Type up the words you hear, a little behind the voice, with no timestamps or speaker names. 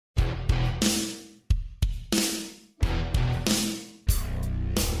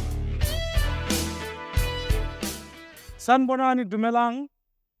Sanbonani dumelang,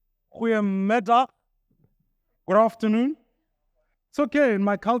 goeiemiddag, good afternoon. It's okay, in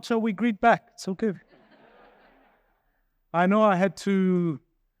my culture we greet back, it's okay. I know I had to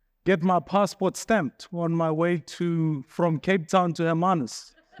get my passport stamped on my way from Cape Town to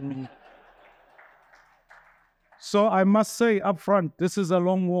Hermanus. So I must say up front, this is a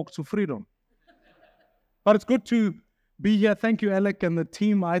long walk to freedom. But it's good to be here. Thank you, Alec and the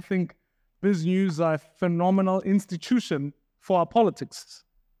team. I think Biz News are a phenomenal institution for our politics.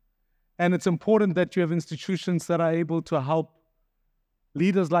 And it's important that you have institutions that are able to help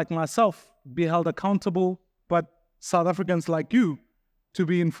leaders like myself be held accountable, but South Africans like you to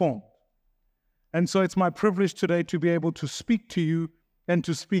be informed. And so it's my privilege today to be able to speak to you and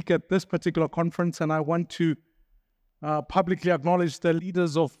to speak at this particular conference. And I want to publicly acknowledge the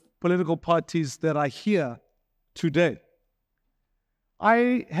leaders of political parties that are here today.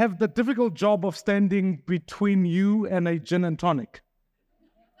 I have the difficult job of standing between you and a gin and tonic.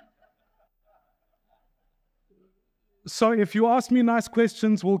 So if you ask me nice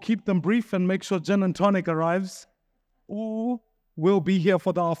questions, we'll keep them brief and make sure gin and tonic arrives, or we'll be here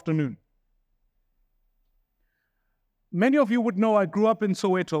for the afternoon. Many of you would know I grew up in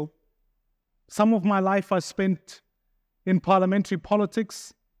Soweto. Some of my life I spent in parliamentary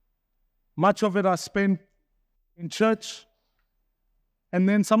politics. Much of it I spent in church, and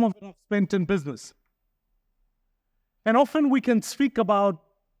then some of it I've spent in business. And often we can speak about,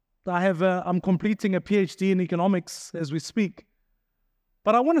 I'm completing a PhD in economics as we speak,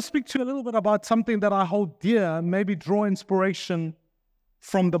 but I want to speak to you a little bit about something that I hold dear, maybe draw inspiration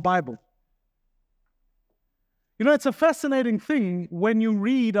from the Bible. You know, it's a fascinating thing when you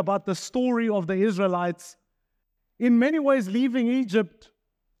read about the story of the Israelites, in many ways leaving Egypt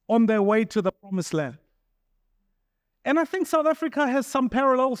on their way to the Promised Land. And I think South Africa has some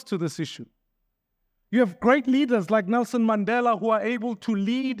parallels to this issue. You have great leaders like Nelson Mandela who are able to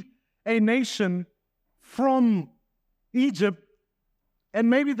lead a nation from Egypt, and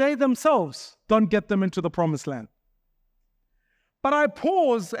maybe they themselves don't get them into the Promised Land. But I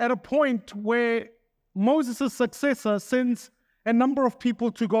pause at a point where Moses' successor sends a number of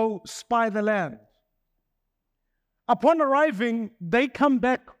people to go spy the land. Upon arriving, they come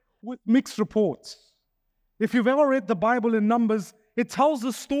back with mixed reports. If you've ever read the Bible in Numbers, it tells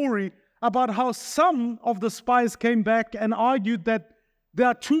a story about how some of the spies came back and argued that there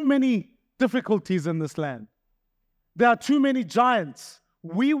are too many difficulties in this land. There are too many giants.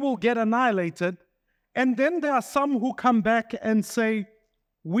 We will get annihilated. And then there are some who come back and say,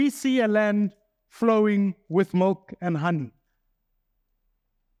 we see a land flowing with milk and honey.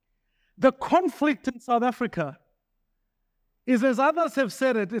 The conflict in South Africa is, as others have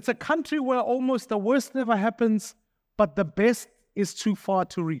said it, it's a country where almost the worst never happens, but the best is too far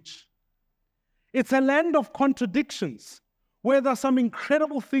to reach. It's a land of contradictions, where there are some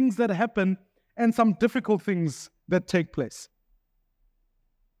incredible things that happen and some difficult things that take place.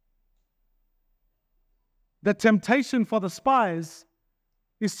 The temptation for the spies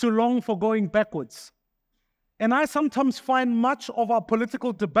is to long for going backwards. And I sometimes find much of our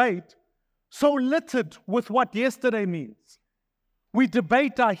political debate so littered with what yesterday means. We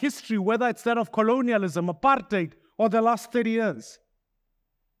debate our history, whether it's that of colonialism, apartheid, or the last 30 years.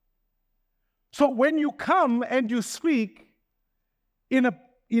 So when you come and you speak in an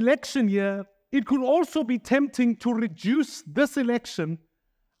election year, it could also be tempting to reduce this election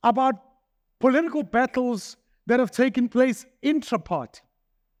about political battles that have taken place intra-party.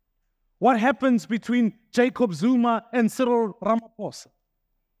 What happens between Jacob Zuma and Cyril Ramaphosa?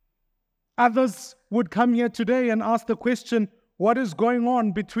 Others would come here today and ask the question, what is going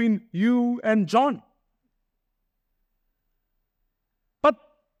on between you and John? But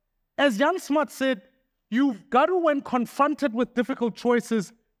as Jan Smuts said, you've got to, when confronted with difficult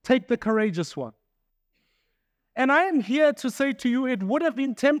choices, take the courageous one. And I am here to say to you, it would have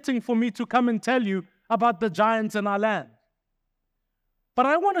been tempting for me to come and tell you about the giants in our land. But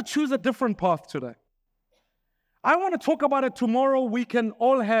I want to choose a different path today. I want to talk about it tomorrow we can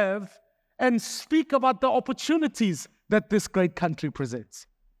all have and speak about the opportunities that this great country presents.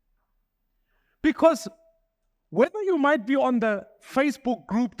 Because whether you might be on the Facebook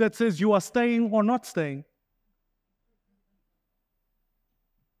group that says you are staying or not staying,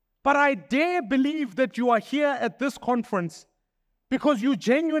 but I dare believe that you are here at this conference because you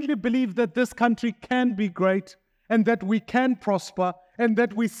genuinely believe that this country can be great and that we can prosper and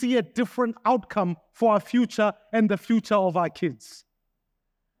that we see a different outcome for our future and the future of our kids.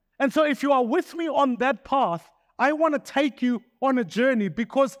 And so if you are with me on that path, I want to take you on a journey,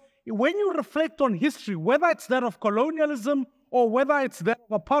 because when you reflect on history, whether it's that of colonialism or whether it's that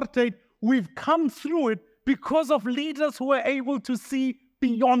of apartheid, we've come through it because of leaders who were able to see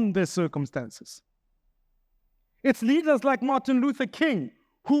beyond their circumstances. It's leaders like Martin Luther King,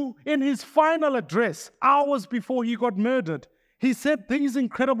 who in his final address, hours before he got murdered, he said these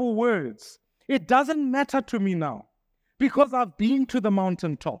incredible words: "It doesn't matter to me now, because I've been to the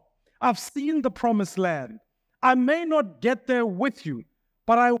mountaintop. I've seen the promised land. I may not get there with you,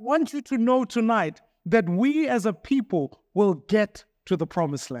 but I want you to know tonight that we as a people will get to the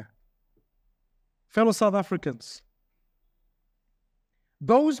promised land." Fellow South Africans,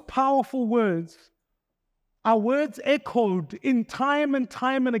 those powerful words are words echoed in time and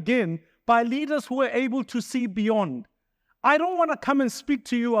time and again by leaders who were able to see beyond. I don't want to come and speak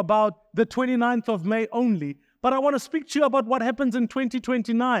to you about the 29th of May only, but I want to speak to you about what happens in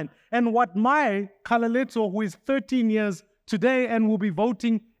 2029 and what my Kalaletso, who is 13 years today and will be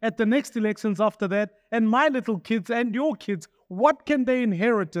voting at the next elections after that, and my little kids and your kids, what can they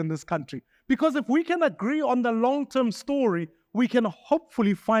inherit in this country? Because if we can agree on the long-term story, we can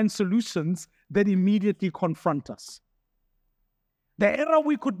hopefully find solutions that immediately confront us. The error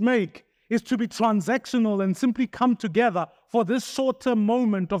we could make is to be transactional and simply come together for this short-term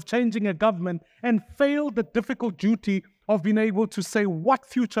moment of changing a government and fail the difficult duty of being able to say, what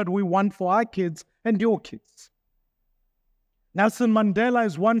future do we want for our kids and your kids? Nelson Mandela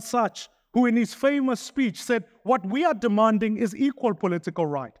is one such who in his famous speech said, what we are demanding is equal political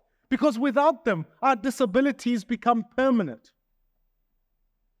right, because without them, our disabilities become permanent.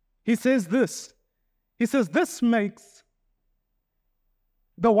 He says this, this makes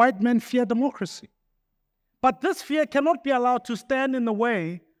the white men fear democracy. But this fear cannot be allowed to stand in the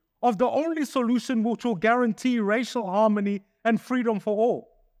way of the only solution which will guarantee racial harmony and freedom for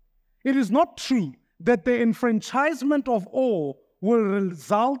all. It is not true that the enfranchisement of all will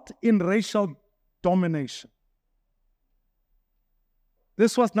result in racial domination.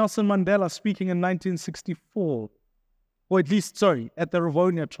 This was Nelson Mandela speaking in 1964, or at least, at the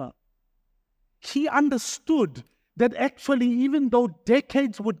Rivonia trial. He understood that actually, even though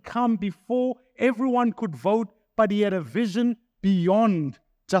decades would come before everyone could vote, but he had a vision beyond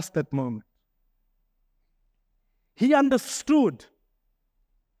just that moment. He understood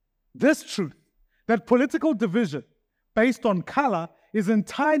this truth, that political division based on color is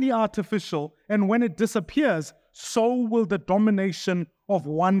entirely artificial, and when it disappears, so will the domination of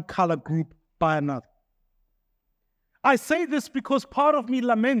one color group by another. I say this because part of me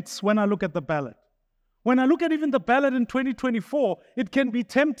laments when I look at the ballot. When I look at even the ballot in 2024, it can be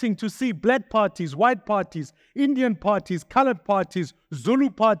tempting to see black parties, white parties, Indian parties, colored parties, Zulu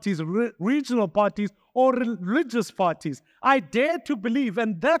parties, regional parties, or religious parties. I dare to believe,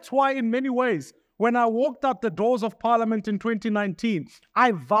 and that's why in many ways, when I walked out the doors of Parliament in 2019,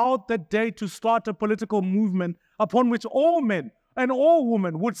 I vowed that day to start a political movement upon which all men and all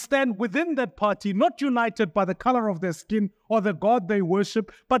women would stand within that party, not united by the color of their skin or the God they worship,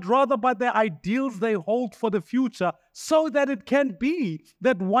 but rather by the ideals they hold for the future, so that it can be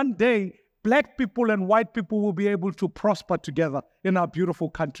that one day black people and white people will be able to prosper together in our beautiful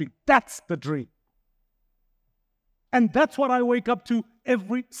country. That's the dream. And that's what I wake up to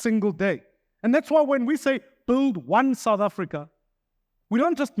every single day. And that's why when we say build one South Africa, we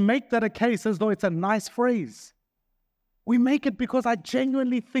don't just make that a case as though it's a nice phrase. We make it because I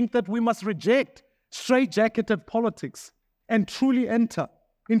genuinely think that we must reject straitjacketed politics and truly enter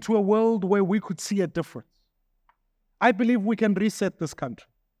into a world where we could see a difference. I believe we can reset this country.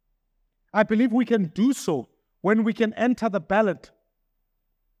 I believe we can do so when we can enter the ballot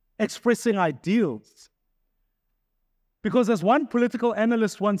expressing ideals. Because as one political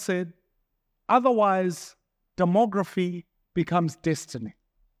analyst once said, otherwise demography becomes destiny.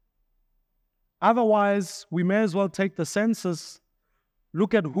 Otherwise, we may as well take the census,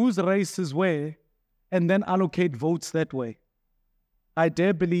 look at whose race is where, and then allocate votes that way. I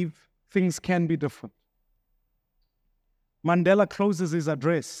dare believe things can be different. Mandela closes his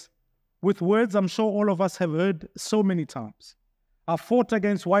address with words I'm sure all of us have heard so many times. I've fought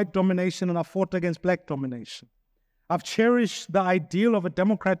against white domination and I've fought against black domination. I've cherished the ideal of a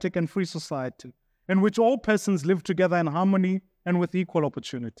democratic and free society in which all persons live together in harmony and with equal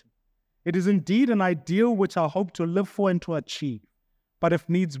opportunity. It is indeed an ideal which I hope to live for and to achieve. But if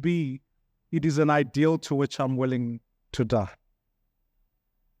needs be, it is an ideal to which I'm willing to die.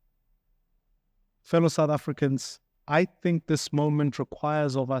 Fellow South Africans, I think this moment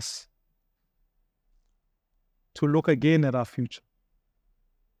requires of us to look again at our future.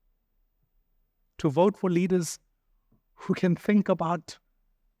 To vote for leaders who can think about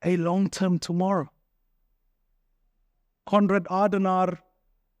a long-term tomorrow. Konrad Adenauer,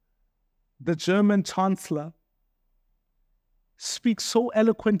 the German chancellor, speaks so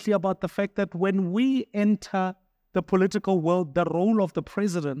eloquently about the fact that when we enter the political world, the role of the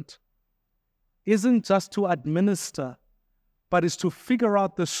president isn't just to administer, but is to figure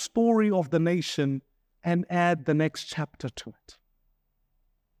out the story of the nation and add the next chapter to it.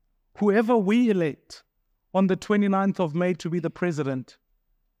 Whoever we elect on the 29th of May to be the president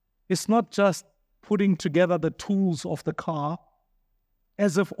is not just putting together the tools of the car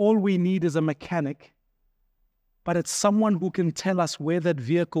as if all we need is a mechanic, but it's someone who can tell us where that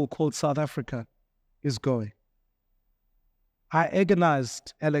vehicle called South Africa is going. I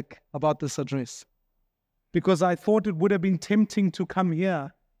agonized, Alec, about this address because I thought it would have been tempting to come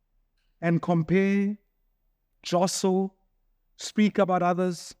here and compare, jostle, speak about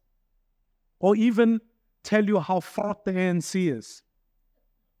others, or even tell you how fraught the ANC is.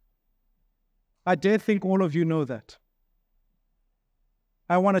 I dare think all of you know that.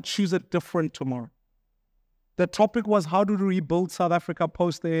 I want to choose it different tomorrow. The topic was how to rebuild South Africa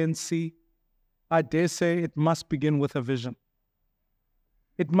post the ANC. I dare say it must begin with a vision.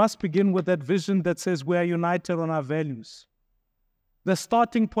 It must begin with that vision that says we are united on our values. The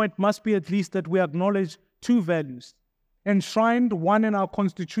starting point must be at least that we acknowledge two values, enshrined one in our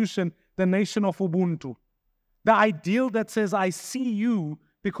constitution, the nation of Ubuntu. The ideal that says I see you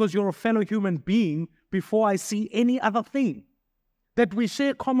because you're a fellow human being before I see any other thing. That we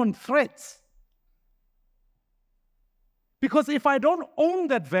share common threats. Because if I don't own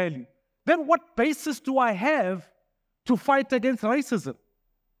that value, then what basis do I have to fight against racism?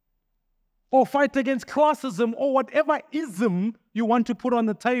 Or fight against classism, or whatever ism you want to put on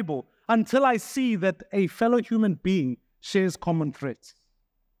the table, until I see that a fellow human being shares common threats.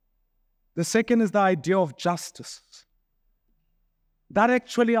 The second is the idea of justice. That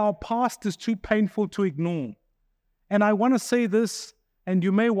actually our past is too painful to ignore. And I want to say this, and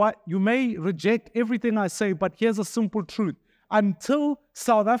you may reject everything I say, but here's a simple truth. Until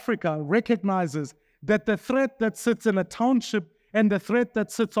South Africa recognizes that the threat that sits in a township and the threat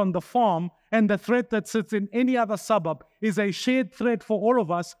that sits on the farm and the threat that sits in any other suburb is a shared threat for all of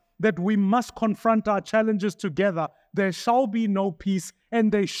us, that we must confront our challenges together, there shall be no peace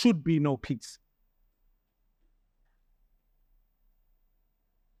and there should be no peace.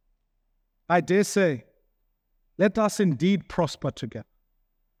 I dare say, let us indeed prosper together.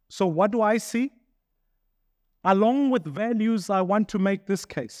 So what do I see? Along with values, I want to make this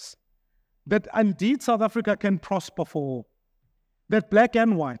case, that indeed South Africa can prosper for all. That black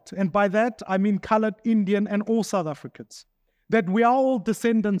and white, and by that I mean colored, Indian, and all South Africans, that we are all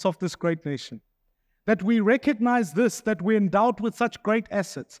descendants of this great nation, that we recognize this, that we're endowed with such great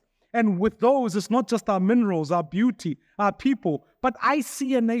assets, and with those, it's not just our minerals, our beauty, our people, but I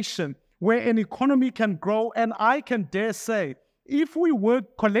see a nation where an economy can grow, and I can dare say, if we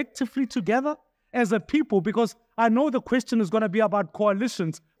work collectively together as a people, because I know the question is going to be about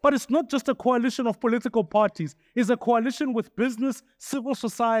coalitions, but it's not just a coalition of political parties. It's a coalition with business, civil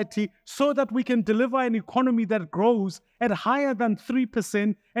society, so that we can deliver an economy that grows at higher than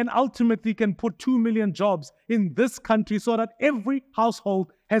 3% and ultimately can put 2 million jobs in this country so that every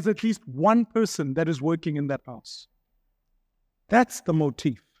household has at least one person that is working in that house. That's the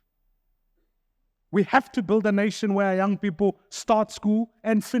motif. We have to build a nation where our young people start school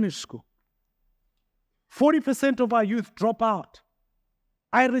and finish school. 40% of our youth drop out.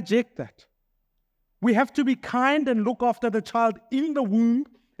 I reject that. We have to be kind and look after the child in the womb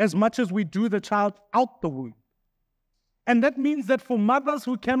as much as we do the child out the womb. And that means that for mothers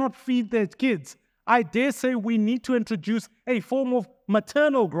who cannot feed their kids, I dare say we need to introduce a form of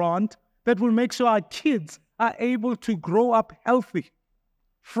maternal grant that will make sure our kids are able to grow up healthy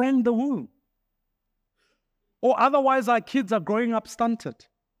from the womb. Or otherwise our kids are growing up stunted.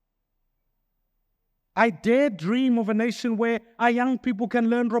 I dare dream of a nation where our young people can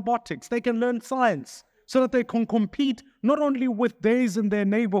learn robotics, they can learn science, so that they can compete not only with those in their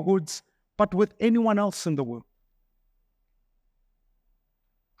neighborhoods, but with anyone else in the world.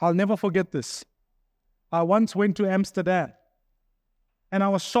 I'll never forget this. I once went to Amsterdam, and I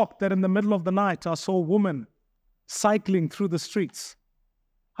was shocked that in the middle of the night, I saw a woman cycling through the streets.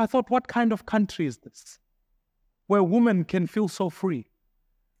 I thought, what kind of country is this, where women can feel so free?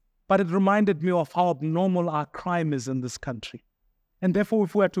 But it reminded me of how abnormal our crime is in this country. And therefore,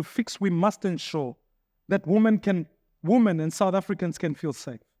 if we are to fix, we must ensure that women and South Africans can feel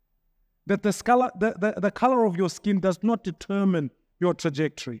safe. That the color of your skin does not determine your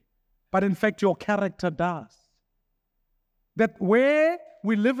trajectory, but in fact, your character does. That where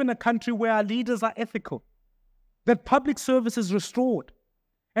we live in a country where our leaders are ethical, that public service is restored,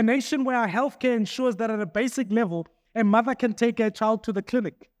 a nation where our healthcare ensures that at a basic level, a mother can take her child to the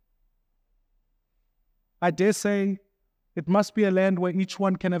clinic. I dare say It must be a land where each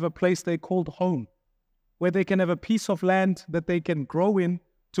one can have a place they call home, where they can have a piece of land that they can grow in,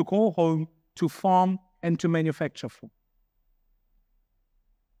 to call home, to farm, and to manufacture for.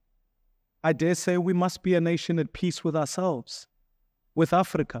 I dare say we must be a nation at peace with ourselves, with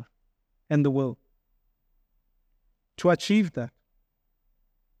Africa, and the world. To achieve that,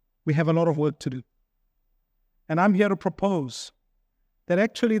 we have a lot of work to do. And I'm here to propose that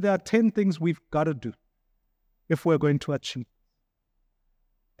actually there are 10 things we've got to do if we're going to achieve.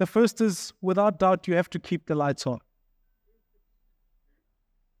 The first is, without doubt, you have to keep the lights on.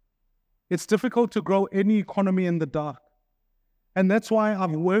 It's difficult to grow any economy in the dark. And that's why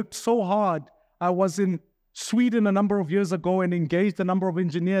I've worked so hard. I was in Sweden a number of years ago and engaged a number of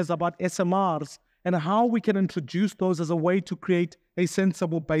engineers about SMRs and how we can introduce those as a way to create a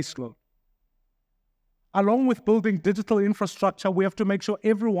sensible baseload. Along with building digital infrastructure, we have to make sure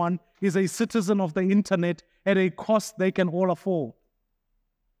everyone is a citizen of the internet at a cost they can all afford.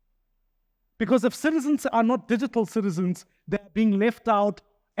 Because if citizens are not digital citizens, they're being left out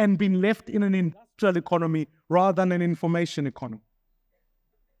and being left in an industrial economy rather than an information economy.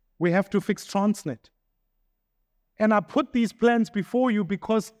 We have to fix Transnet. And I put these plans before you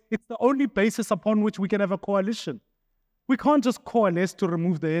because it's the only basis upon which we can have a coalition. We can't just coalesce to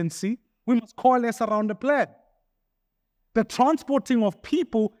remove the ANC. We must coalesce around a plan. The transporting of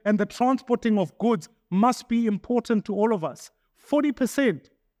people and the transporting of goods must be important to all of us. 40%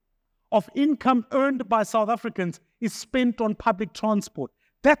 of income earned by South Africans is spent on public transport.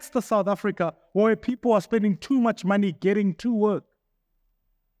 That's the South Africa where people are spending too much money getting to work.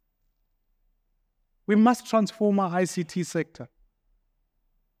 We must transform our ICT sector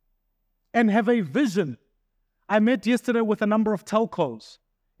and have a vision. I met yesterday with a number of telcos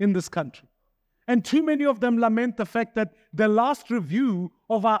in this country, and too many of them lament the fact that the last review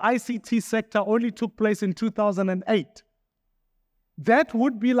of our ICT sector only took place in 2008. That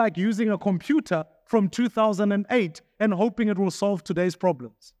would be like using a computer from 2008 and hoping it will solve today's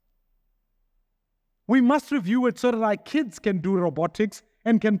problems. We must review it so that our kids can do robotics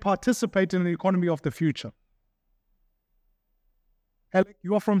and can participate in the economy of the future. Alec,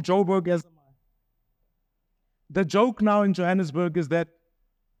 you are from Joburg, as am I. The joke now in Johannesburg is that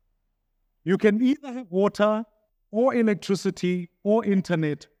you can either have water or electricity or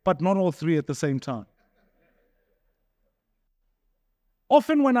internet, but not all three at the same time.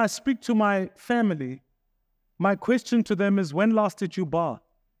 Often when I speak to my family, my question to them is, when last did you bath?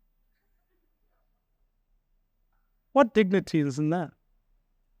 What dignity is in that?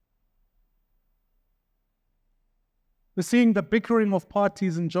 We're seeing the bickering of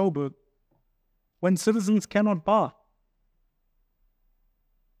parties in Joburg when citizens cannot bath.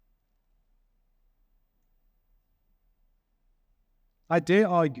 I dare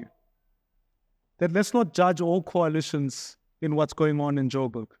argue that let's not judge all coalitions in what's going on in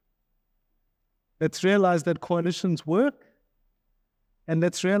Joburg. Let's realize that coalitions work, and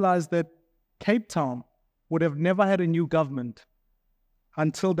let's realize that Cape Town would have never had a new government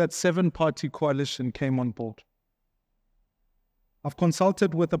until that 7-party coalition came on board. I've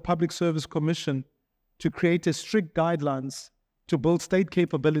consulted with the Public Service Commission to create a strict guidelines to build state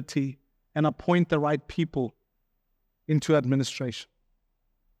capability and appoint the right people into administration.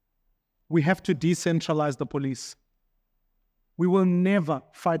 We have to decentralize the police. We will never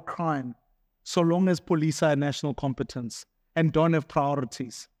fight crime so long as police are a national competence and don't have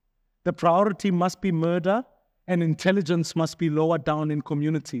priorities. The priority must be murder, and intelligence must be lowered down in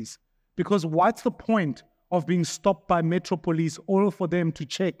communities. Because what's the point of being stopped by Metro Police, all for them to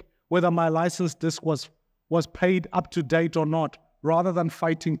check whether my license disc was paid up to date or not, rather than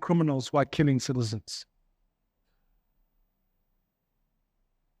fighting criminals who are killing citizens?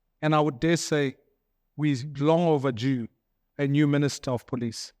 And I would dare say we're long overdue a new Minister of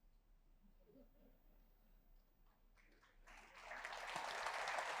Police.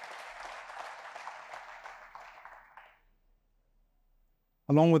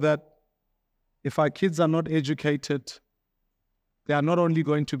 Along with that, if our kids are not educated, they are not only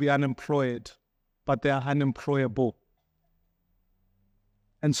going to be unemployed, but they are unemployable.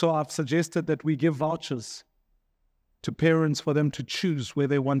 And so I've suggested that we give vouchers to parents for them to choose where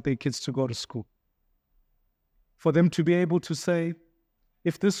they want their kids to go to school. For them to be able to say,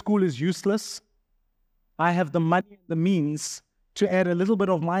 if this school is useless, I have the money and the means to add a little bit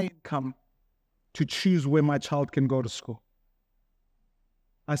of my income to choose where my child can go to school.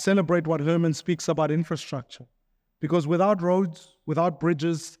 I celebrate what Herman speaks about infrastructure, because without roads, without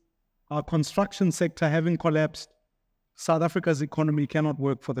bridges, our construction sector having collapsed, South Africa's economy cannot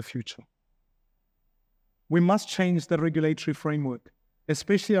work for the future. We must change the regulatory framework,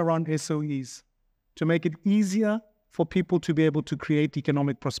 especially around SOEs, to make it easier for people to be able to create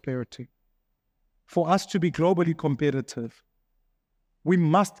economic prosperity, for us to be globally competitive. We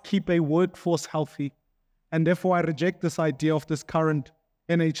must keep a workforce healthy, and therefore I reject this idea of this current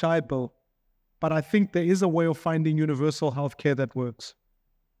NHI bill. But I think there is a way of finding universal healthcare that works.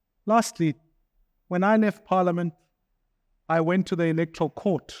 Lastly, when I left Parliament, I went to the electoral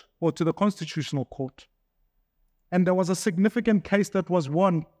court, or to the constitutional court, and there was a significant case that was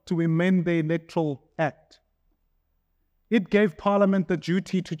won to amend the Electoral Act. It gave Parliament the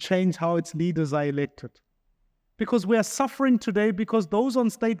duty to change how its leaders are elected. Because we are suffering today because those on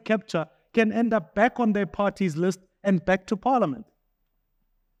state capture can end up back on their party's list and back to Parliament.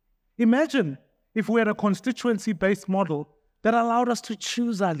 Imagine if we had a constituency-based model that allowed us to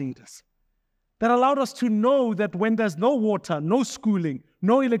choose our leaders, that allowed us to know that when there's no water, no schooling,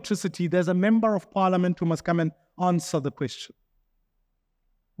 no electricity, there's a member of Parliament who must come and answer the question.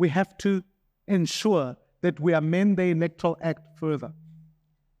 We have to ensure that we amend the Electoral Act further.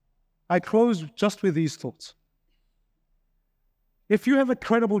 I close just with these thoughts. If you have a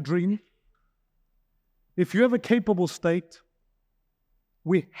credible dream, if you have a capable state,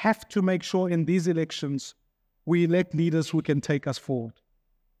 we have to make sure in these elections we elect leaders who can take us forward.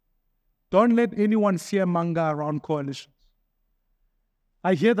 Don't let anyone fearmonger around coalitions.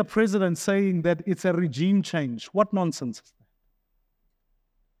 I hear the president saying that it's a regime change. What nonsense is that?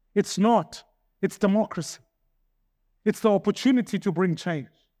 It's not. It's democracy. It's the opportunity to bring change.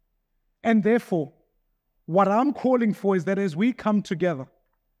 And therefore, what I'm calling for is that as we come together,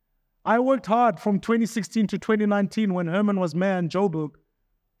 I worked hard from 2016 to 2019 when Herman was mayor in Joburg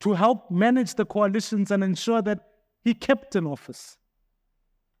to help manage the coalitions and ensure that he kept in office.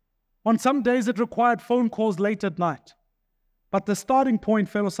 On some days, it required phone calls late at night. But the starting point,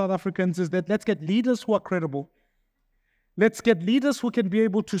 fellow South Africans, is that let's get leaders who are credible. Let's get leaders who can be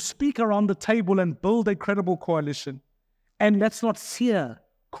able to speak around the table and build a credible coalition. And let's not fear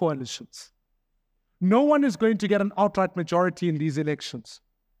coalitions. No one is going to get an outright majority in these elections.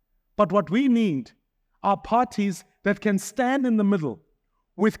 But what we need are parties that can stand in the middle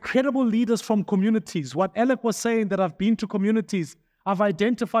with credible leaders from communities. What Alec was saying, that I've been to communities, I've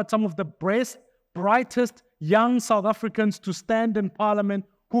identified some of the best, brightest young South Africans to stand in Parliament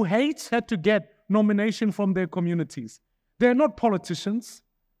who had to get nomination from their communities. They're not politicians.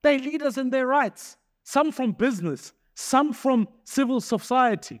 They're leaders in their rights. Some from business, some from civil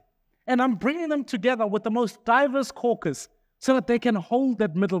society. And I'm bringing them together with the most diverse caucus so that they can hold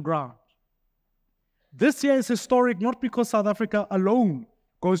that middle ground. This year is historic not because South Africa alone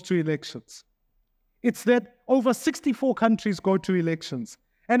goes to elections. It's that over 64 countries go to elections.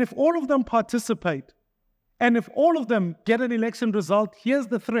 And if all of them participate, and if all of them get an election result, here's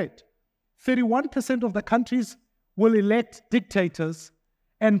the threat. 31% of the countries will elect dictators,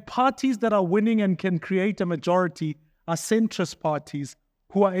 and parties that are winning and can create a majority are centrist parties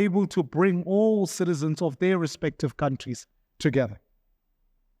who are able to bring all citizens of their respective countries together.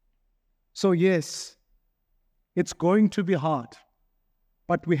 So yes, it's going to be hard,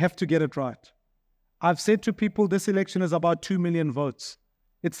 but we have to get it right. I've said to people, this election is about 2 million votes.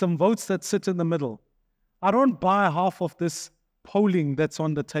 It's some votes that sit in the middle. I don't buy half of this polling that's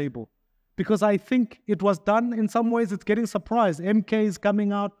on the table because I think it was done in some ways. It's getting surprised. MK is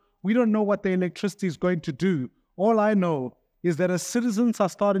coming out. We don't know what the electricity is going to do. All I know is that as citizens are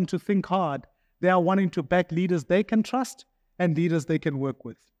starting to think hard, they are wanting to back leaders they can trust and leaders they can work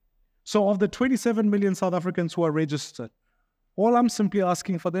with. So of the 27 million South Africans who are registered, all I'm simply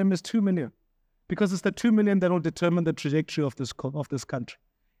asking for them is 2 million. Because it's the 2 million that will determine the trajectory of this country.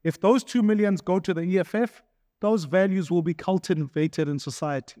 If those 2 millions go to the EFF, those values will be cultivated in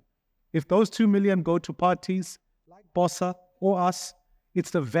society. If those 2 million go to parties like BOSA or us,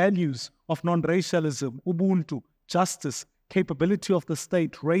 it's the values of non-racialism, Ubuntu, justice, capability of the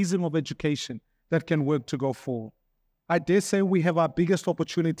state, raising of education that can work to go forward. I dare say we have our biggest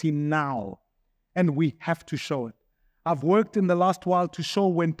opportunity now, and we have to show it. I've worked in the last while to show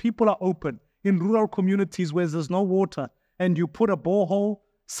when people are open in rural communities where there's no water and you put a borehole,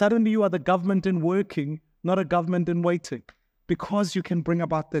 suddenly you are the government in working, not a government in waiting, because you can bring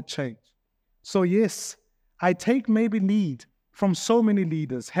about that change. So yes, I take maybe lead from so many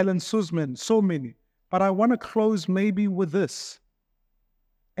leaders, Helen Suzman, so many, but I want to close maybe with this.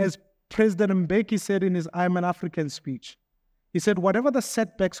 As President Mbeki said in his I'm an African speech, he said, whatever the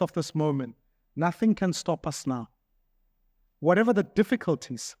setbacks of this moment, nothing can stop us now. Whatever the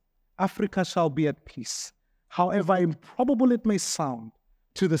difficulties, Africa shall be at peace. However improbable it may sound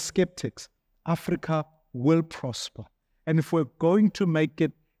to the skeptics, Africa will prosper. And if we're going to make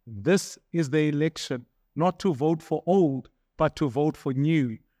it, this is the election, not to vote for old, but to vote for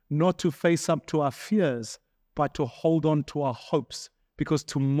new, not to face up to our fears, but to hold on to our hopes, because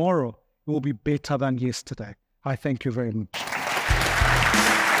tomorrow will be better than yesterday. I thank you very much.